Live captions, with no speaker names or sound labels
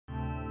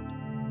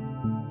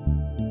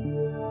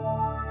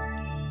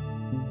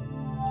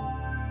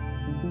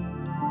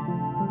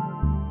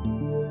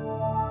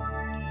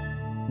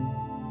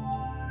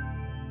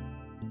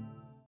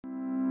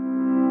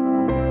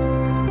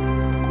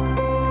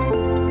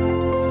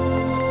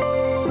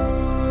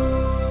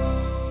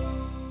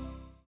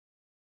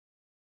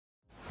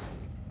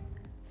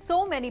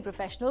many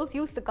professionals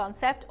use the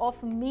concept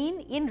of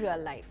mean in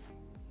real life.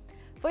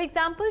 For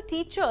example,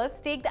 teachers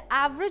take the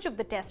average of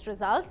the test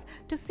results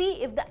to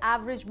see if the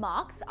average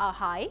marks are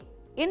high,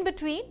 in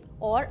between,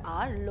 or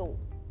are low.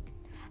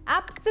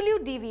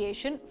 Absolute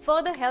deviation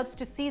further helps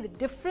to see the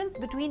difference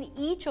between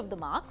each of the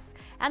marks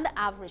and the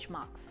average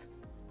marks.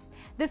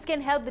 This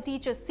can help the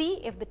teacher see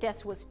if the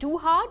test was too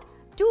hard,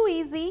 too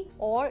easy,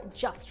 or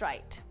just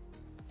right.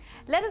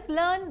 Let us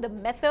learn the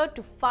method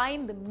to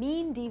find the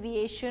mean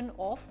deviation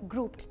of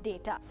grouped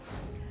data.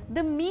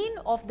 The mean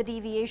of the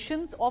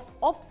deviations of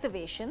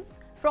observations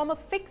from a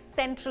fixed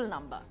central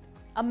number,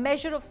 a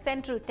measure of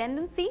central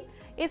tendency,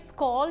 is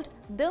called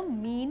the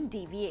mean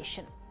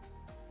deviation.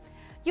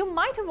 You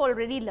might have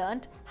already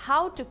learned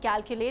how to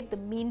calculate the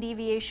mean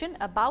deviation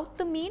about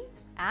the mean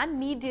and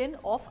median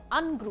of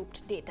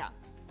ungrouped data.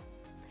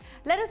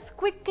 Let us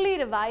quickly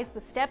revise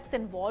the steps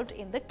involved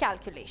in the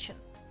calculation.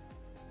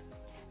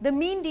 The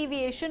mean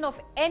deviation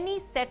of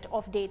any set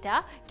of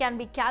data can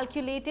be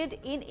calculated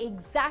in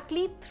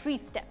exactly 3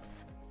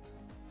 steps.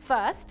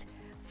 First,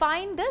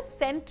 find the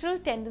central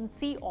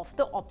tendency of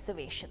the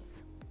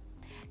observations.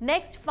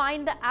 Next,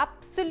 find the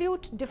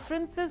absolute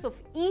differences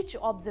of each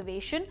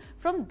observation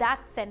from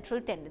that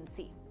central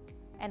tendency.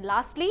 And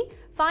lastly,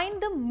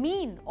 find the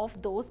mean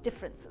of those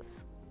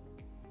differences.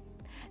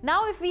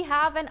 Now, if we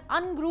have an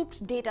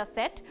ungrouped data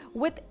set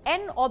with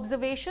n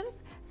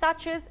observations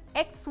such as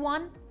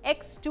x1,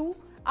 x2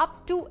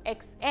 up to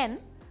xn,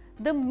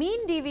 the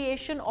mean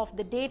deviation of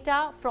the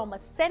data from a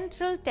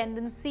central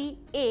tendency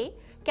A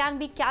can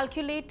be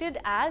calculated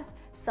as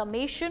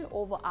summation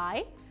over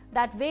I,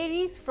 that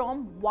varies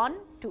from 1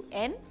 to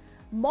n,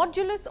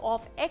 modulus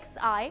of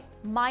xi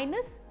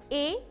minus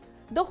a,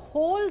 the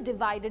whole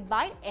divided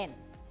by n.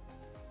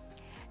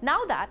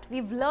 Now that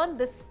we've learned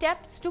the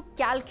steps to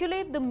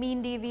calculate the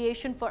mean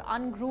deviation for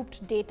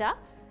ungrouped data,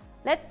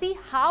 let's see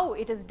how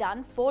it is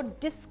done for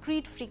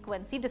discrete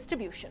frequency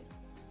distribution.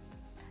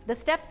 The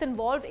steps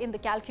involved in the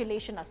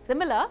calculation are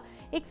similar,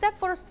 except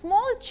for a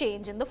small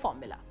change in the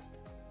formula.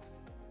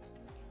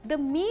 The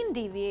mean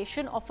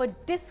deviation of a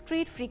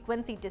discrete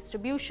frequency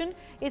distribution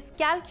is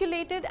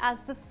calculated as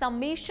the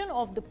summation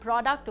of the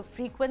product of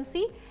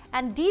frequency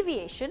and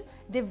deviation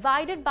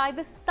divided by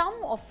the sum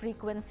of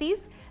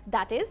frequencies.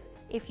 That is,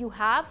 if you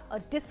have a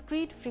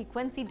discrete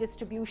frequency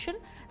distribution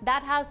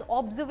that has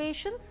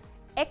observations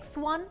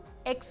x1,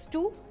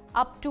 x2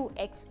 up to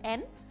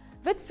xn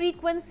with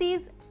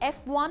frequencies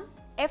f1,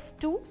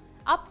 f2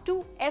 up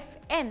to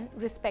fn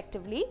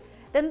respectively,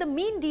 then the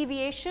mean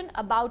deviation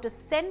about a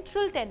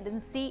central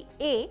tendency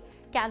A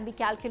can be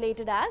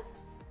calculated as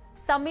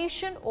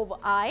summation over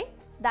I,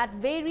 that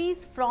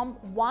varies from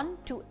 1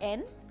 to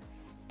n,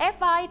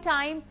 fi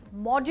times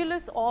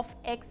modulus of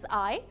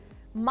xi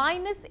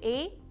minus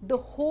a, the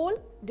whole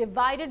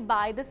divided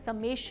by the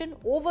summation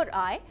over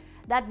I,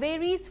 that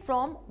varies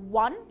from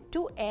 1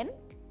 to n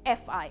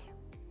fi.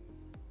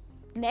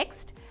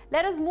 Next,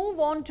 let us move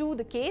on to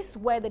the case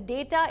where the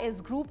data is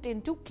grouped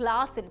into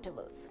class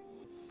intervals.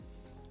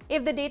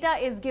 If the data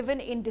is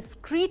given in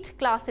discrete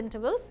class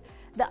intervals,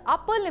 the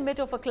upper limit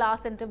of a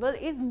class interval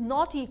is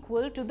not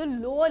equal to the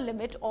lower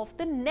limit of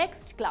the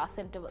next class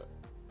interval.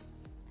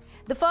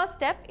 The first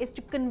step is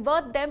to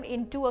convert them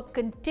into a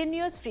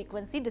continuous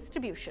frequency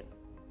distribution.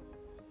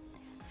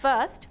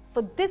 First,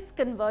 for this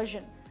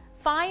conversion,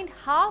 find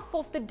half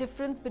of the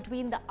difference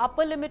between the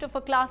upper limit of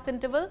a class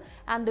interval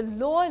and the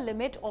lower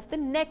limit of the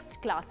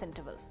next class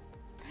interval.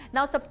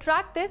 Now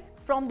subtract this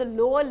from the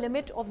lower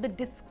limit of the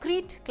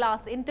discrete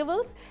class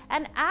intervals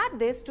and add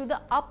this to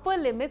the upper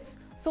limits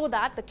so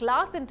that the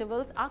class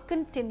intervals are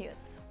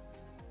continuous.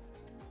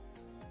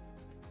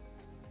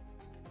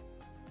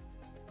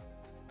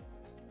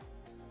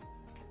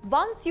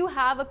 Once you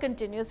have a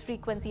continuous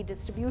frequency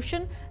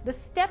distribution, the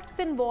steps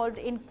involved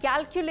in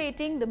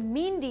calculating the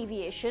mean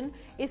deviation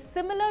is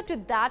similar to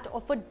that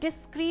of a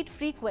discrete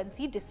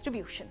frequency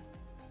distribution.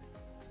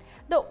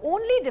 The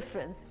only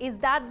difference is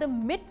that the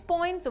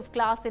midpoints of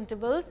class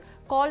intervals,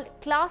 called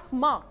class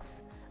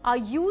marks, are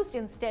used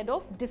instead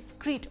of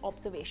discrete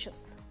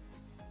observations.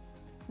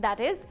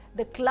 That is,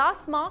 the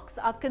class marks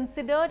are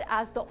considered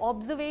as the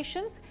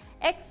observations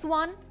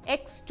x1,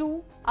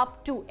 x2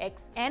 up to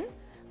xn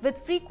with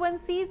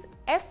frequencies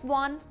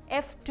f1,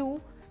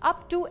 f2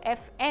 up to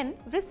fn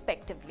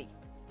respectively.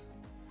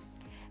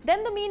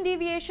 Then the mean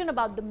deviation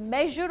about the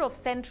measure of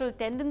central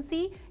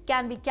tendency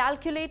can be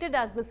calculated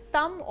as the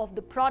sum of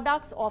the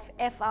products of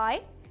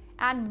fi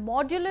and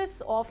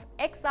modulus of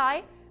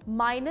xi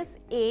minus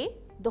a,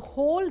 the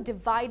whole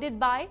divided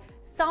by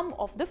sum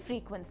of the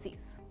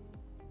frequencies.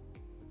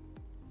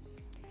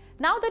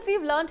 Now that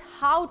we've learned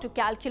how to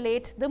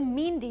calculate the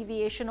mean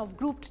deviation of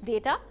grouped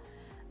data,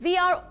 we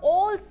are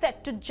all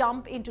set to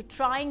jump into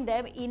trying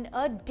them in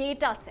a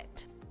data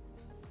set.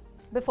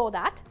 Before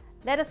that,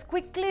 let us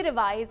quickly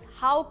revise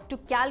how to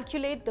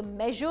calculate the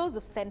measures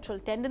of central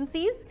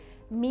tendencies,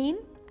 mean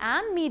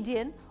and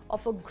median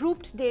of a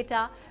grouped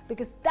data,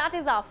 because that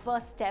is our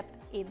first step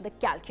in the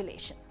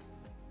calculation.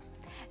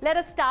 Let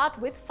us start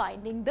with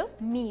finding the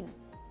mean.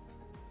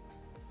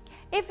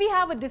 If we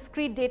have a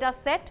discrete data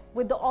set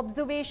with the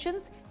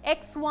observations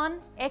x1,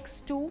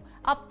 x2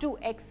 up to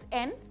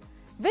xn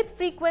with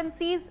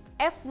frequencies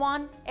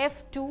f1,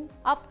 f2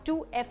 up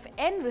to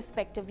fn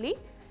respectively,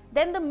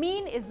 then the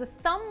mean is the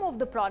sum of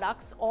the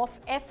products of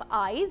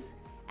fi's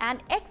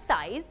and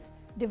xi's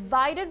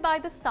divided by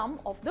the sum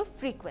of the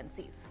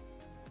frequencies.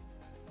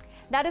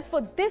 That is,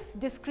 for this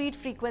discrete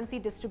frequency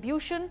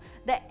distribution,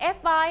 the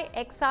fi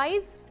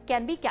xi's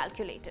can be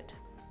calculated.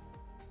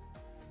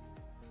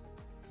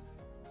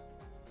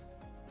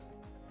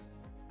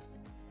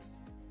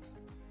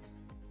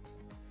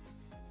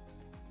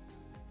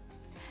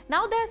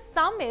 Now their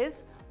sum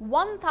is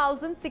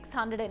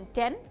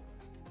 1610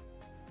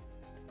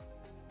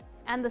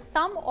 and the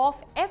sum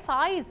of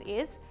fi's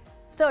is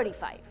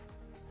 35.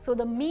 So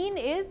the mean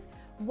is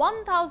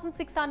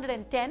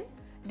 1610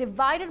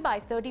 divided by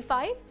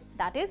 35,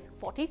 that is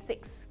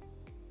 46.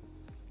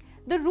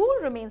 The rule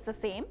remains the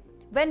same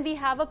when we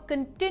have a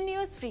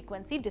continuous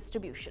frequency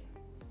distribution.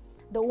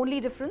 The only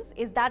difference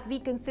is that we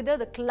consider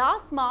the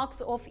class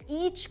marks of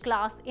each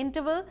class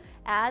interval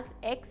as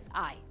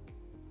xi.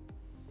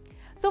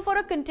 So for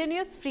a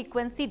continuous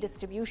frequency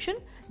distribution,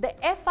 the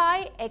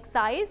fi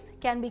xi's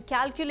can be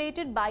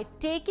calculated by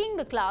taking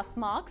the class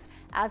marks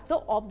as the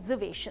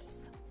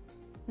observations.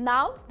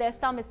 Now their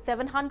sum is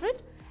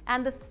 700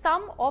 and the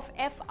sum of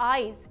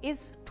fi's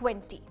is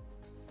 20.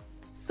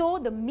 So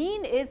the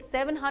mean is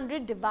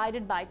 700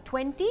 divided by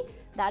 20,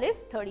 that is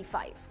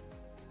 35.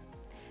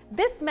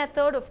 This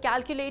method of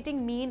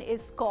calculating mean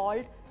is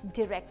called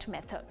direct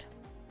method.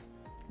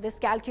 This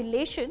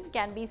calculation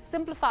can be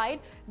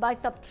simplified by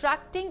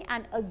subtracting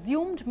an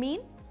assumed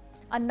mean,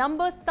 a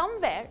number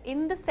somewhere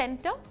in the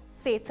center,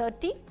 say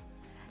 30.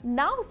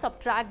 Now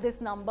subtract this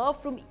number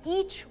from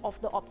each of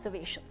the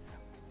observations.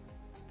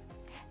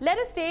 Let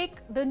us take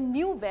the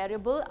new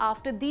variable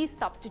after these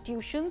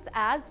substitutions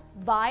as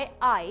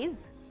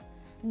yi's.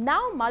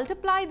 Now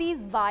multiply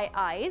these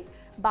yi's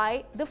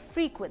by the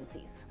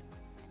frequencies.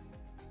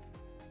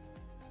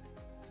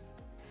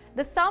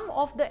 The sum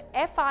of the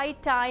fi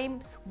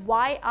times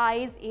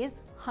yi's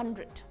is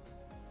 100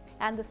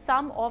 and the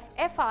sum of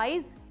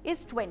fi's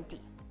is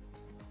 20.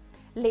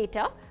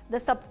 Later, the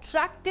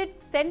subtracted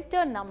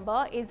center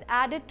number is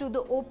added to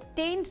the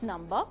obtained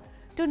number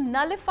to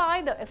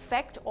nullify the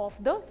effect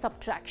of the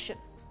subtraction.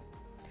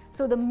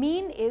 So the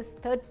mean is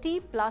 30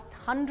 plus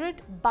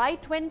 100 by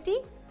 20,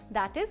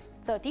 that is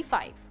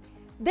 35.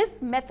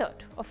 This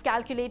method of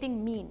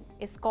calculating mean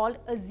is called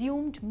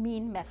assumed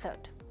mean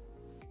method.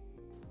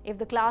 If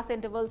the class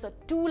intervals are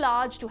too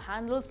large to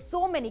handle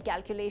so many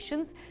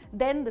calculations,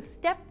 then the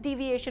step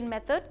deviation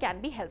method can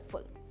be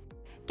helpful.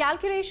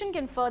 Calculation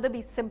can further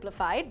be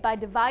simplified by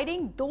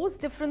dividing those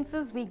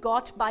differences we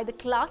got by the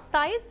class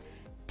size,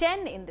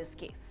 10 in this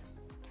case.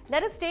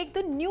 Let us take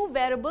the new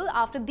variable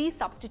after these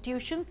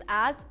substitutions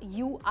as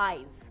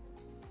ui's.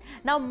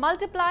 Now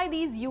multiply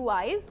these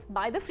ui's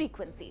by the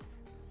frequencies.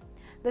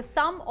 The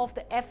sum of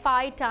the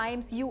fi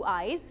times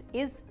ui's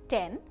is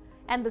 10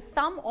 and the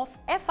sum of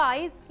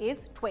fi's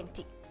is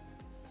 20.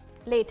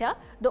 Later,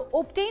 the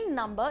obtained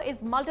number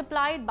is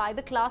multiplied by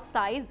the class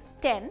size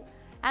 10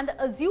 and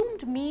the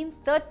assumed mean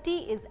 30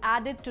 is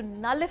added to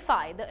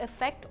nullify the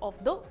effect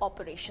of the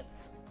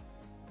operations.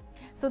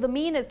 So the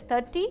mean is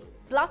 30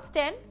 plus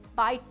 10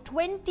 by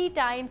 20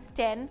 times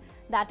 10,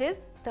 that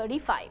is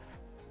 35.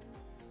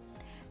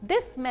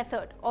 This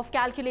method of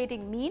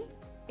calculating mean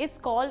is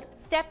called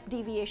step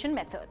deviation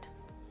method.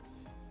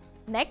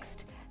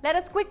 Next, let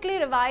us quickly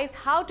revise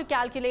how to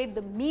calculate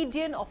the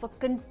median of a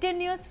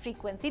continuous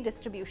frequency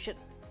distribution.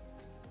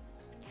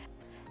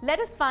 Let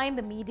us find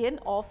the median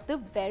of the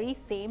very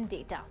same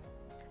data.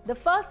 The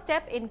first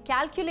step in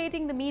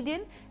calculating the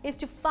median is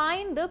to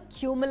find the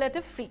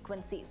cumulative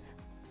frequencies.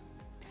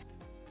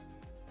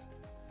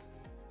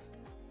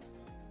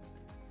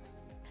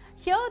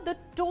 Here the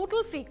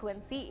total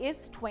frequency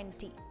is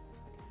 20.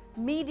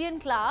 Median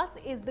class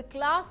is the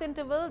class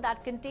interval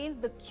that contains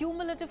the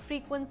cumulative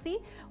frequency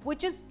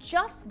which is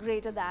just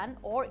greater than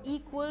or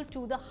equal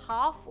to the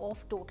half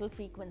of total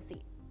frequency.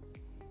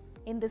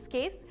 In this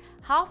case,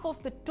 half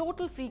of the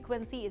total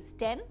frequency is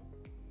 10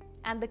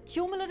 and the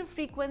cumulative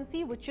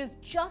frequency which is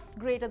just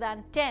greater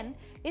than 10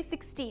 is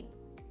 16.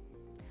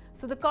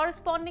 So the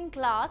corresponding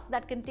class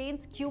that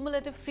contains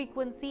cumulative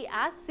frequency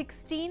as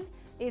 16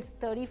 is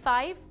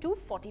 35 to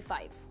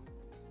 45.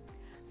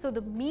 So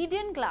the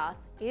median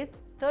class is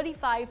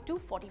 35 to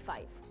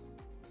 45.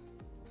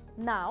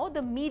 Now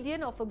the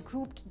median of a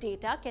grouped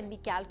data can be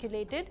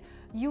calculated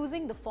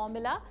using the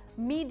formula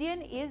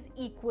median is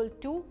equal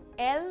to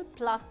L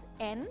plus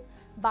N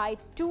by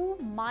 2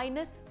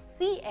 minus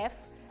CF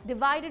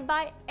divided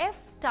by F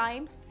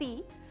times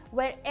C,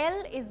 where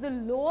L is the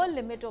lower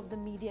limit of the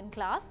median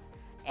class,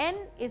 N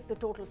is the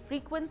total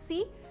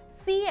frequency,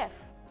 CF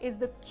is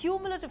the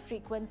cumulative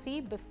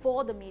frequency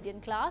before the median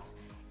class,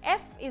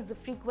 F is the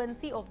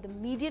frequency of the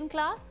median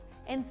class,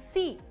 and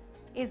C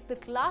is the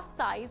class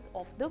size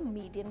of the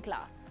median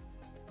class.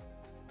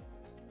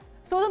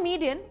 So the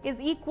median is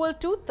equal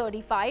to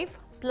 35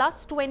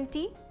 plus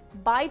 20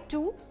 by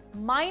 2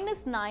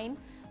 minus 9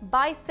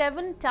 by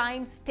 7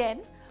 times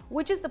 10,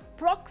 which is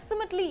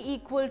approximately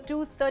equal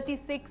to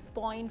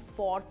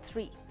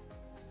 36.43.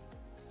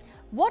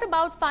 What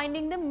about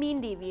finding the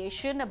mean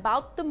deviation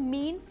about the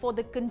mean for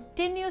the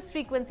continuous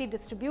frequency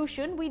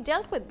distribution we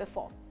dealt with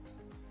before?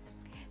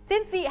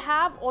 Since we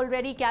have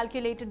already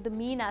calculated the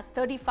mean as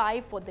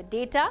 35 for the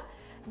data,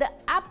 the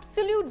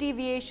absolute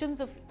deviations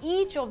of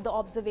each of the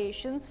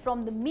observations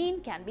from the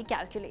mean can be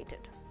calculated.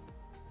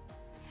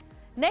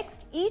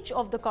 Next, each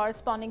of the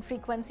corresponding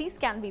frequencies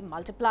can be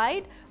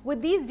multiplied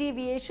with these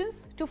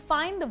deviations to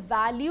find the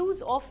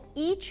values of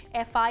each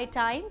Fi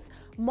times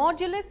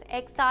modulus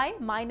xi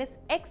minus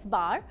x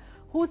bar,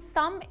 whose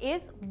sum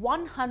is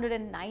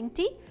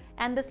 190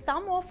 and the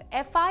sum of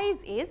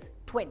Fi's is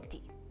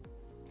 20.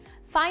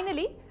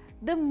 Finally,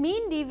 the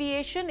mean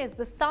deviation is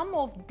the sum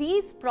of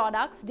these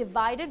products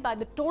divided by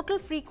the total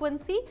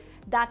frequency,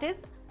 that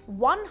is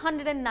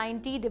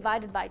 190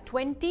 divided by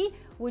 20,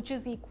 which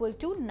is equal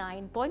to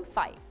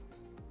 9.5.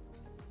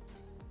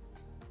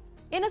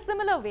 In a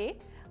similar way,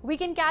 we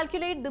can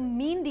calculate the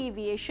mean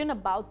deviation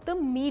about the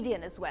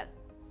median as well.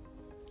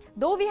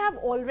 Though we have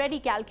already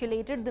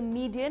calculated the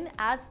median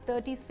as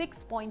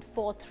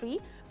 36.43,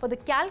 for the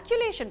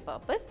calculation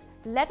purpose,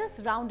 let us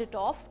round it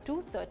off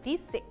to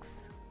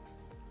 36.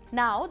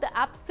 Now, the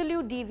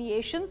absolute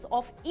deviations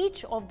of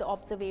each of the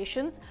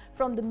observations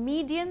from the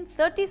median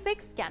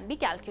 36 can be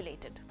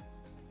calculated.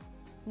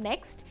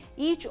 Next,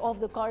 each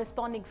of the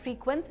corresponding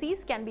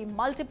frequencies can be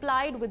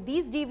multiplied with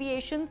these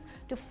deviations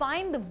to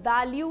find the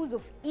values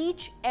of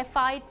each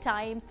Fi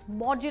times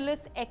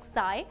modulus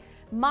xi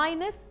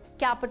minus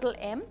capital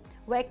M,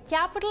 where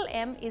capital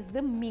M is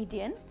the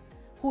median,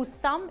 whose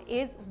sum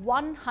is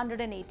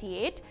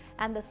 188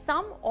 and the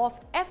sum of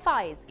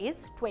Fi's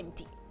is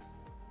 20.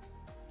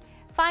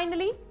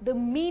 Finally, the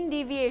mean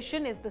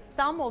deviation is the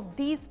sum of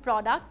these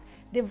products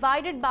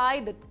divided by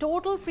the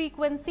total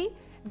frequency,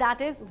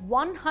 that is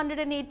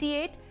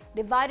 188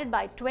 divided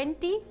by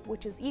 20,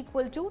 which is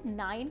equal to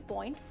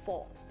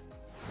 9.4.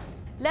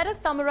 Let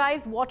us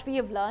summarize what we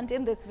have learned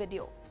in this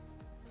video.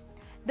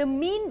 The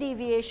mean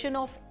deviation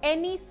of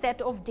any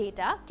set of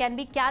data can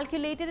be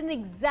calculated in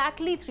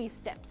exactly 3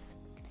 steps.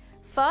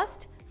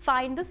 First,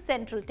 find the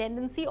central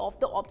tendency of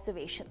the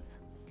observations.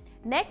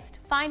 Next,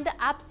 find the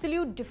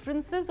absolute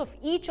differences of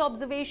each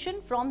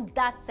observation from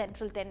that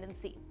central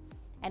tendency.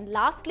 And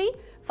lastly,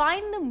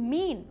 find the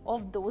mean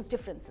of those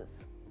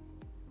differences.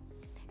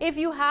 If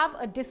you have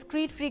a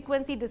discrete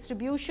frequency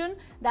distribution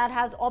that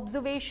has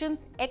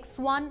observations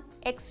x1,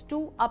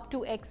 x2 up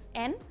to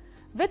xn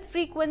with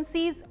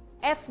frequencies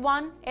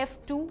f1,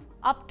 f2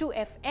 up to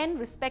fn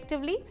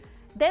respectively,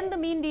 then the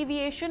mean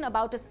deviation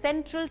about a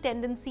central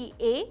tendency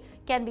A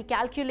can be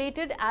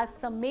calculated as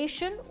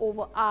summation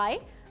over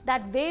I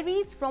that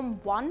varies from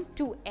 1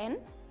 to n,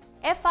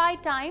 Fi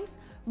times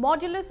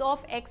modulus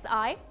of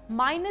xi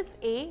minus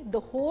A the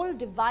whole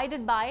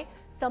divided by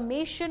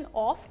summation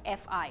of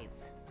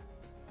Fi's.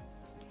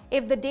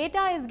 If the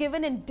data is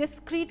given in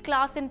discrete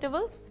class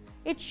intervals,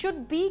 it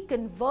should be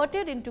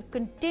converted into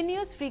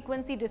continuous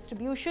frequency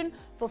distribution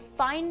for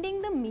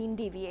finding the mean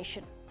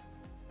deviation.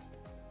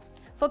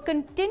 For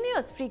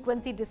continuous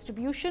frequency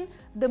distribution,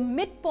 the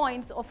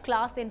midpoints of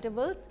class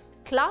intervals,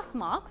 class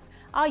marks,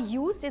 are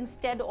used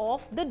instead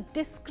of the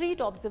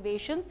discrete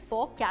observations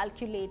for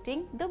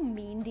calculating the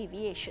mean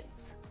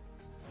deviations.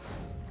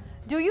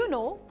 Do you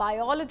know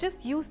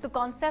biologists use the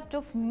concept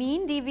of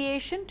mean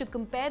deviation to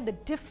compare the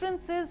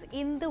differences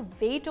in the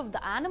weight of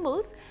the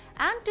animals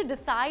and to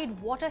decide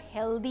what a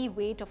healthy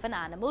weight of an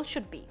animal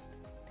should be?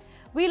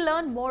 We'll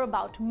learn more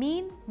about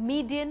mean,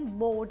 median,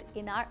 mode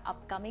in our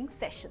upcoming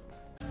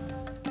sessions.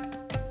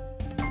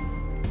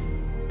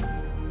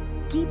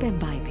 Keep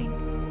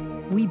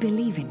imbibing. We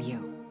believe in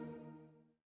you.